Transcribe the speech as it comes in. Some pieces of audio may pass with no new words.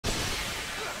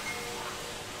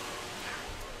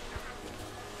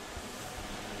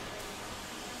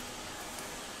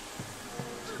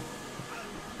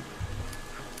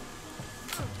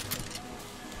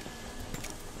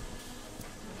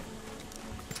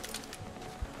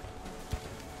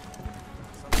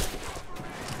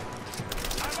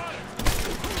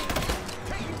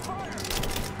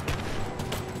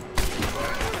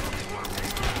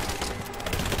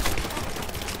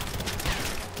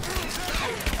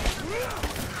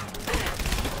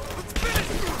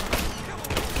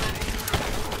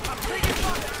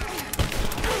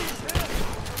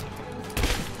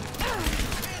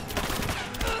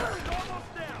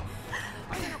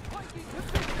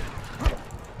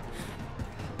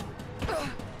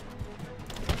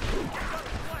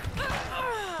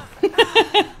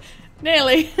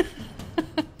Nearly.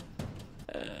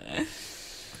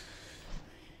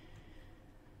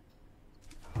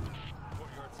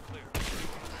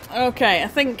 Okay, I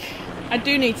think I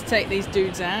do need to take these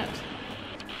dudes out.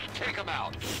 Take them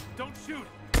out. Don't shoot.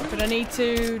 But I need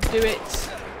to do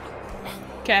it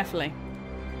carefully.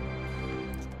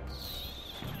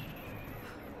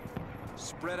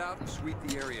 Spread out and sweep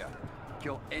the area.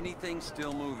 Kill anything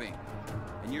still moving.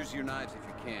 And use your knives if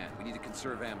you can. We need to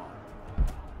conserve ammo.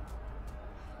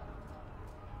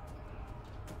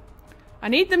 I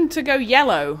need them to go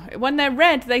yellow. When they're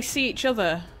red, they see each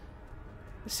other.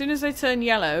 As soon as they turn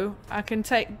yellow, I can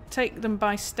take them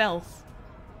by stealth.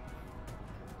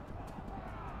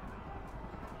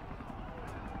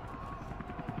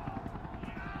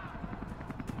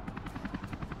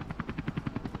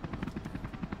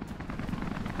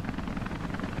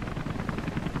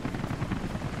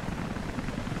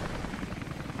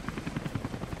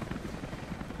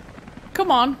 Come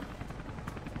on.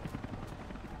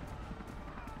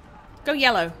 Go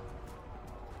yellow.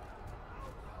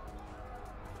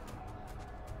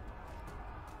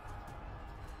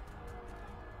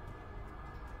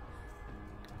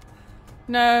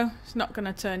 No, it's not going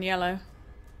to turn yellow.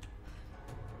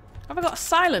 Have I got a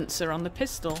silencer on the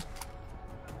pistol?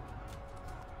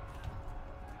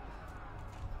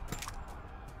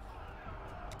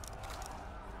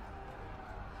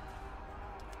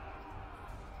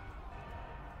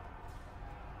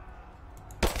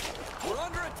 We're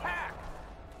under attack.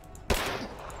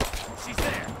 She's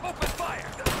there. Open fire.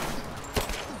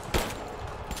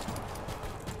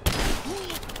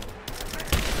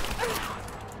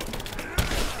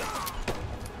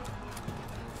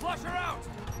 Flush her out!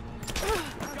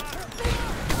 Got her!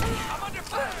 I'm under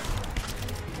fire!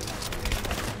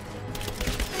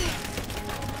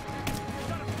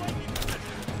 Got a flanking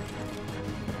position!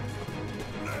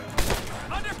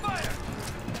 Under fire!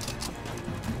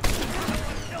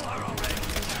 Kill her already!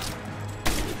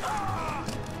 Ah!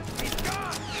 He's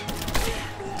gone!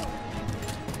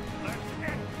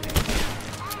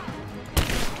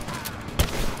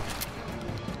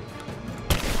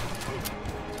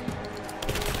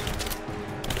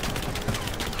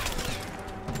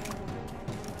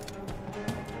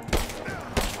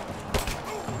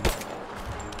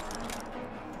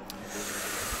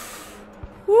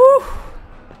 Woo!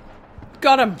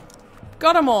 Got him.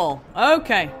 Got them all.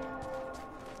 Okay.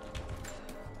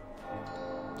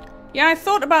 Yeah, I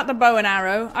thought about the bow and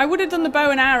arrow. I would have done the bow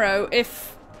and arrow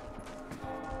if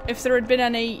there had been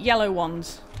any yellow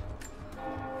ones.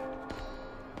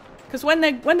 Because when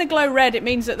they glow red, it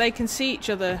means that they can see each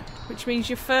other, which means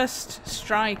your first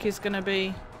strike is going to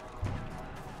be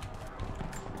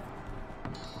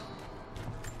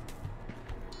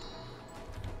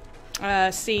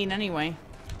seen anyway.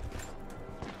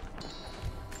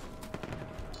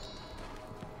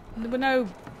 There were no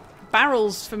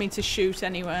barrels for me to shoot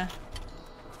anywhere.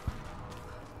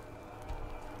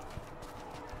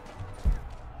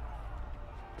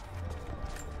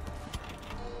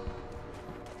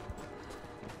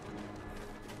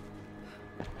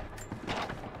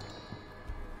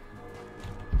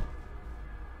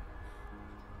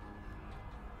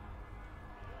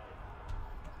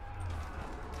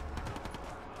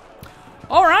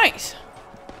 All right,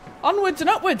 onwards and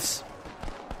upwards.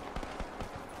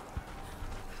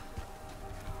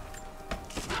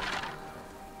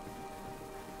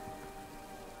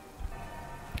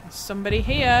 There's somebody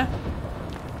here.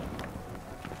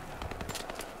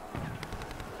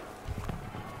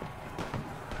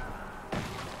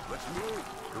 Let's move.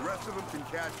 The rest of them can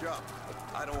catch up.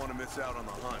 I don't want to miss out on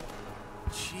the hunt.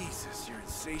 Jesus, you're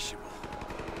insatiable.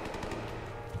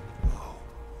 Whoa.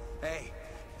 Hey,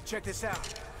 check this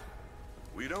out.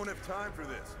 We don't have time for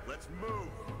this. Let's move.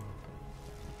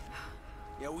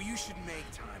 Yeah, well, you should make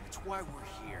time. It's why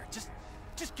we're here. Just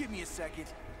give me a second.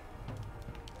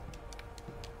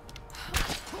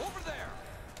 Over there.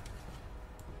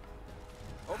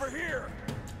 Over here.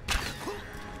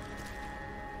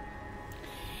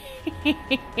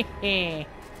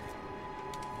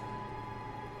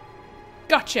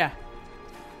 Gotcha.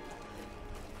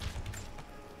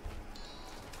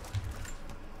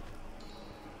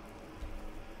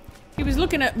 He was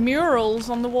looking at murals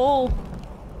on the wall.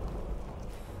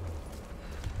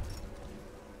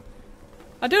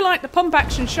 I do like the pump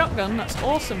action shotgun, that's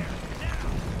awesome.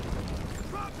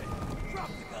 Drop it. Drop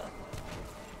the gun.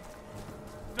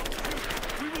 Don't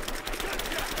shoot. We will...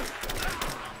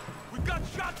 We've got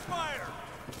shots fired.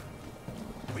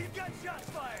 We've got shots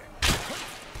fired.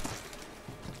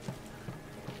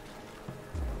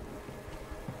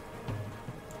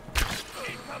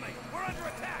 Incoming. We're under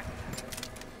attack.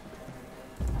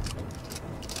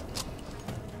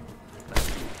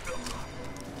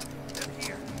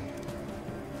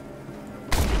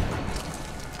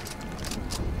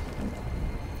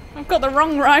 I've got the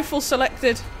wrong rifle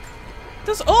selected.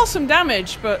 Does awesome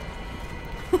damage, but...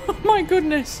 oh my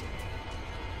goodness.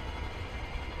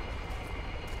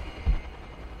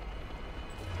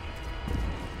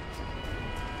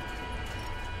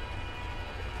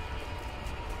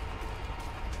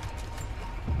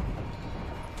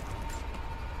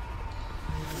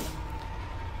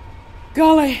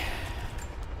 Golly.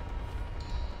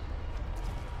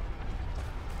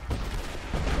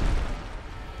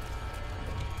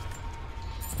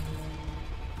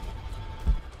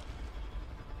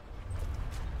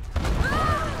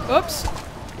 Oops.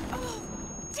 Oh,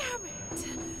 damn it.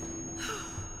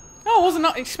 Oh, I was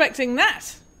not expecting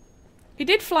that. He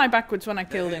did fly backwards when I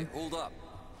killed him. Hold up.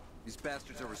 These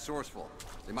bastards are resourceful.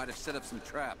 They might have set up some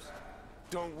traps.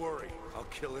 Don't worry, I'll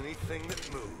kill anything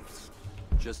that moves.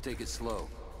 Just take it slow.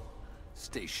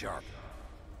 Stay sharp.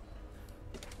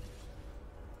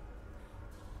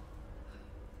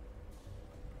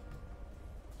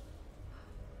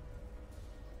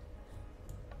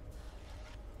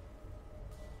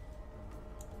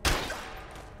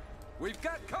 We've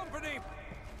got company!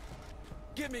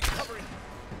 Give me cover!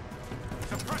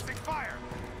 Suppressing fire!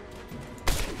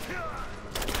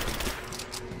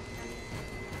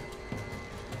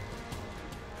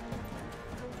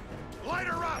 Light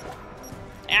her up!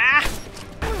 Ah!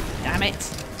 Damn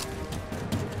it.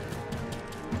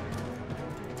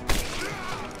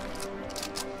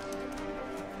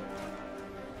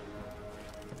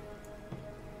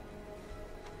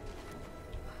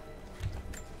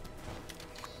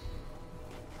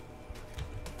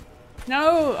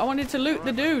 No, I wanted to loot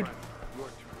the dude.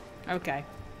 Okay.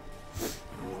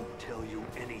 I won't tell you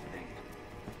anything.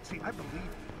 See, I believe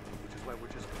you, which is why we're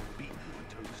just gonna beat you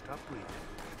until you stop breathing.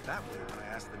 That way, when I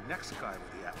ask the next guy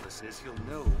where the Atlas is, he'll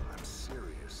know I'm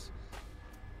serious.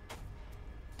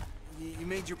 You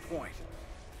made your point.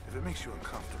 If it makes you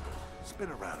uncomfortable, spin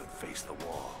around and face the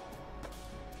wall.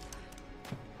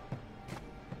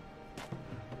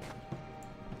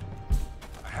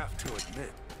 I have to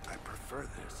admit, I prefer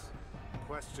this.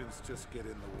 Questions just get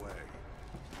in the way.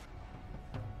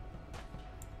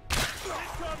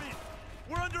 Incoming!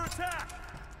 We're under attack!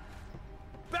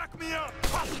 Back me up!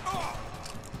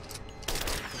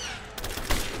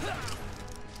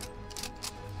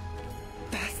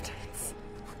 Bastards.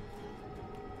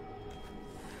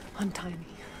 Untie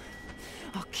me.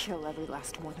 I'll kill every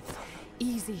last one of them.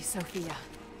 Easy, Sophia.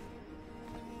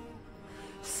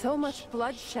 So much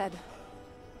bloodshed.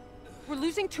 We're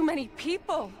losing too many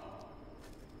people.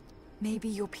 Maybe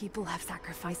your people have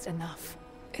sacrificed enough.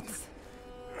 It's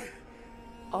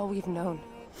all we've known.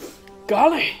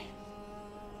 Golly.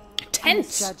 I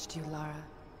Tense. judged you, Lara.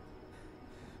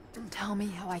 Tell me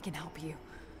how I can help you.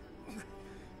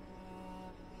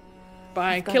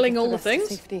 By I've got killing to all get the rest to things?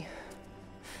 safety.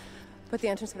 But the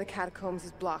entrance to the catacombs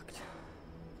is blocked.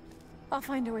 I'll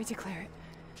find a way to clear it.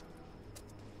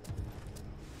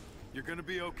 You're gonna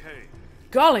be okay.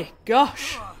 Golly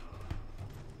gosh.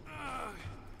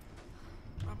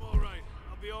 I'm alright.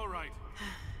 I'll be alright.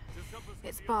 Just help us.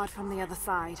 It's barred from the other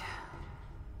side.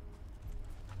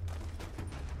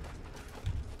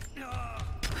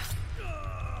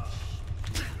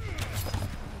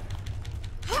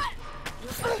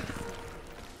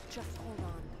 Just hold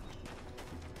on.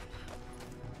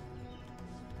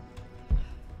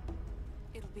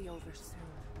 It'll be over soon.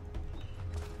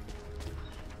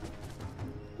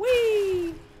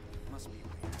 Whee! Must be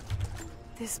weird.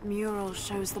 This mural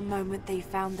shows the moment they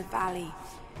found the valley.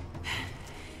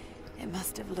 It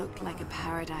must have looked like a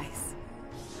paradise.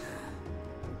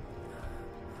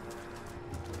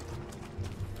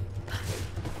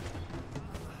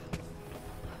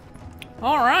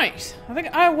 All right. I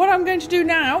think what I'm going to do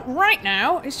now, right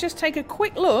now, is just take a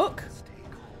quick look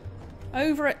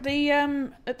over at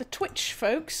the Twitch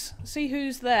folks. See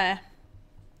who's there.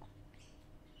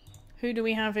 Who do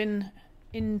we have in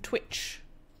Twitch?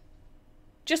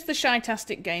 Just the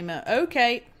Shytastic Gamer.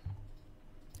 Okay.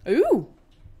 Ooh.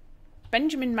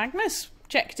 Benjamin Magnus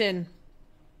checked in.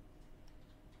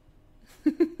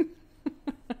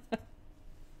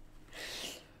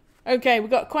 Okay, we've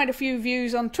got quite a few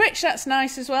views on Twitch. That's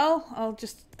nice as well. I'll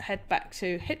just head back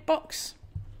to Hitbox.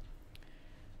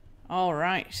 All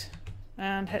right.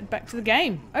 And head back to the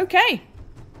game. Okay.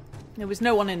 There was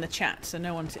no one in the chat, so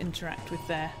no one to interact with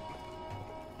there.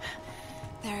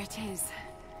 There it is.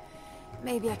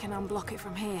 Maybe I can unblock it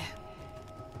from here.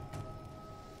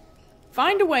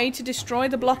 Find a way to destroy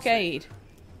the blockade.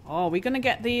 Oh, we're going to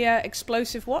get the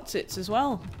explosive whatsits as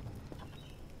well.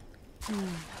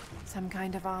 Some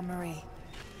kind of armory.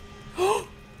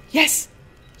 Yes!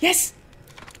 Yes!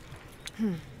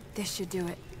 This should do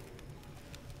it.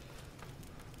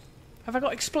 Have I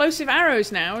got explosive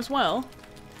arrows now as well?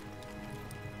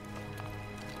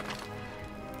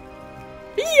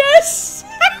 Yes!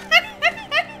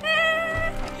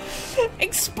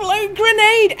 Explode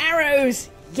grenade arrows!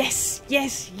 Yes,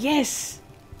 yes, yes!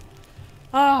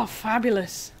 Oh,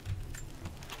 fabulous.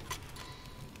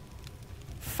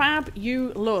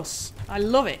 Fabulous. I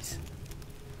love it.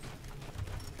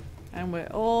 And we're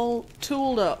all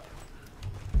tooled up.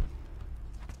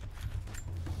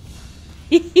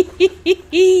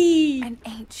 An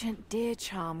ancient deer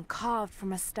charm carved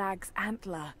from a stag's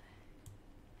antler.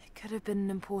 It could have been an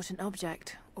important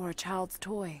object or a child's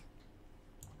toy.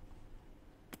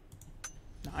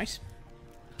 Nice.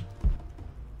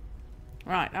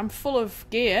 Right, I'm full of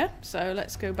gear, so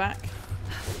let's go back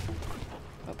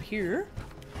up here.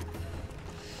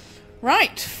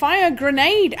 Right, fire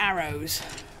grenade arrows.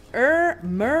 Gerd.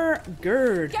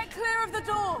 Get clear of the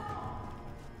door!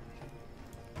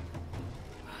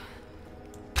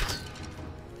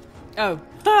 Oh.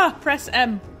 Ha! Press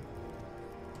M.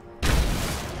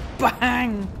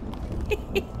 Bang!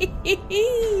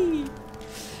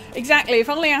 Exactly, if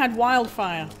only I had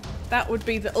wildfire. That would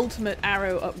be the ultimate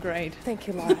arrow upgrade. Thank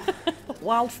you, Laura.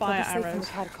 Wildfire We'll be safe in the arrows.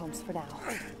 catacombs for now.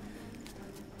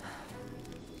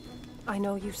 I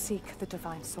know you seek the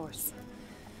divine source,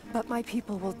 but my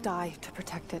people will die to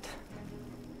protect it.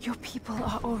 Your people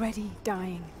are already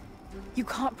dying. You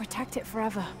can't protect it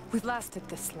forever. We've lasted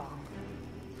this long.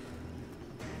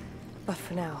 But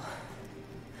for now,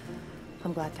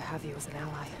 I'm glad to have you as an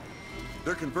ally.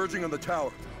 They're converging on the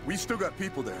tower. We still got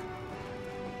people there.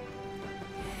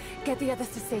 Get the others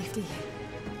to safety.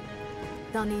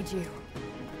 They'll need you.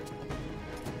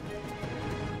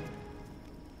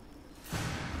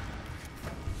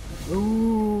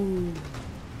 Ooh.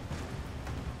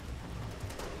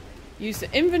 Use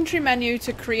the inventory menu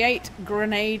to create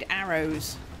grenade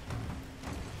arrows.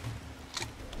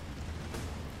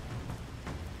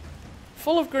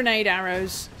 Full of grenade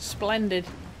arrows. Splendid.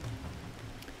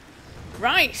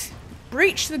 Right.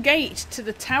 Breach the gate to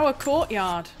the tower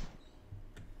courtyard.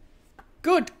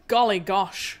 Good golly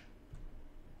gosh.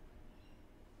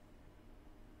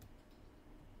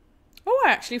 Oh,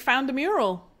 I actually found a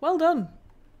mural. Well done.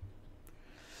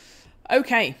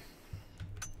 Okay.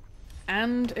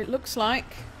 And it looks like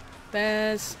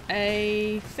there's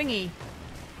a thingy.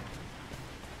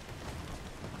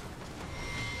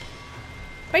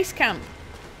 Base camp.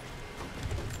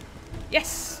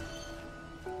 Yes.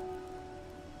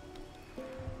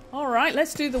 Alright,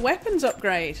 let's do the weapons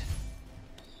upgrade.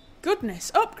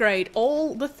 Goodness, upgrade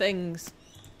all the things.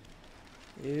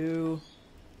 Ew.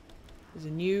 There's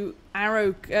a new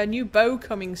arrow, new bow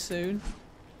coming soon.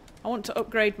 I want to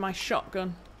upgrade my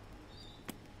shotgun.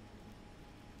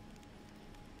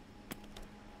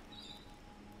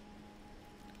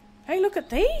 Hey, look at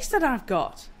these that I've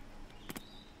got.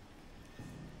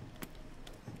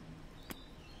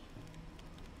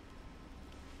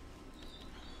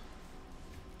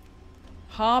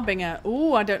 Harbinger.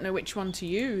 Ooh, I don't know which one to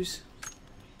use.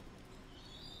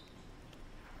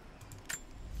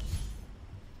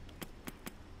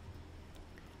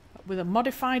 With a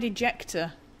modified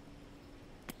ejector.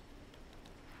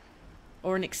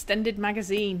 Or an extended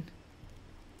magazine.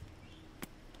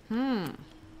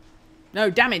 No,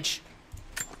 damage.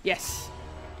 Yes.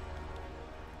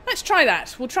 Let's try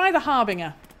that. We'll try the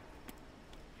Harbinger.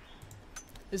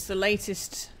 It's the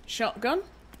latest shotgun.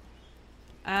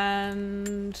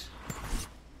 And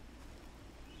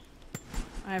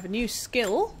I have a new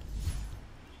skill.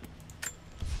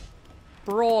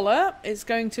 Brawler is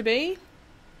going to be.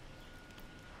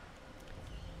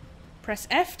 Press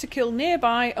F to kill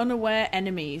nearby unaware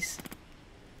enemies.